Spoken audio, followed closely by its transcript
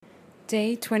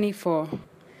Day 24,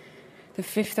 the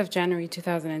 5th of January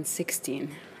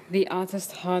 2016. The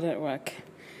artist hard at work.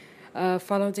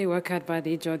 Followed a workout by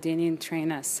the Jordanian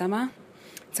trainer Sama.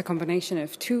 It's a combination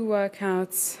of two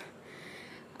workouts,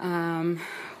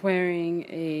 wearing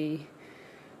a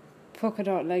polka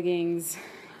dot leggings,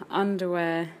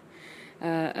 underwear,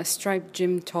 a striped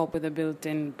gym top with a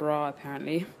built-in bra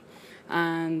apparently,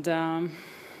 and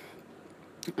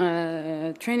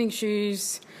training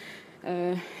shoes,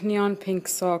 neon pink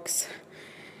socks,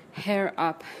 hair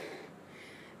up.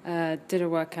 Did a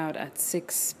workout at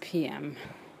 6 p.m.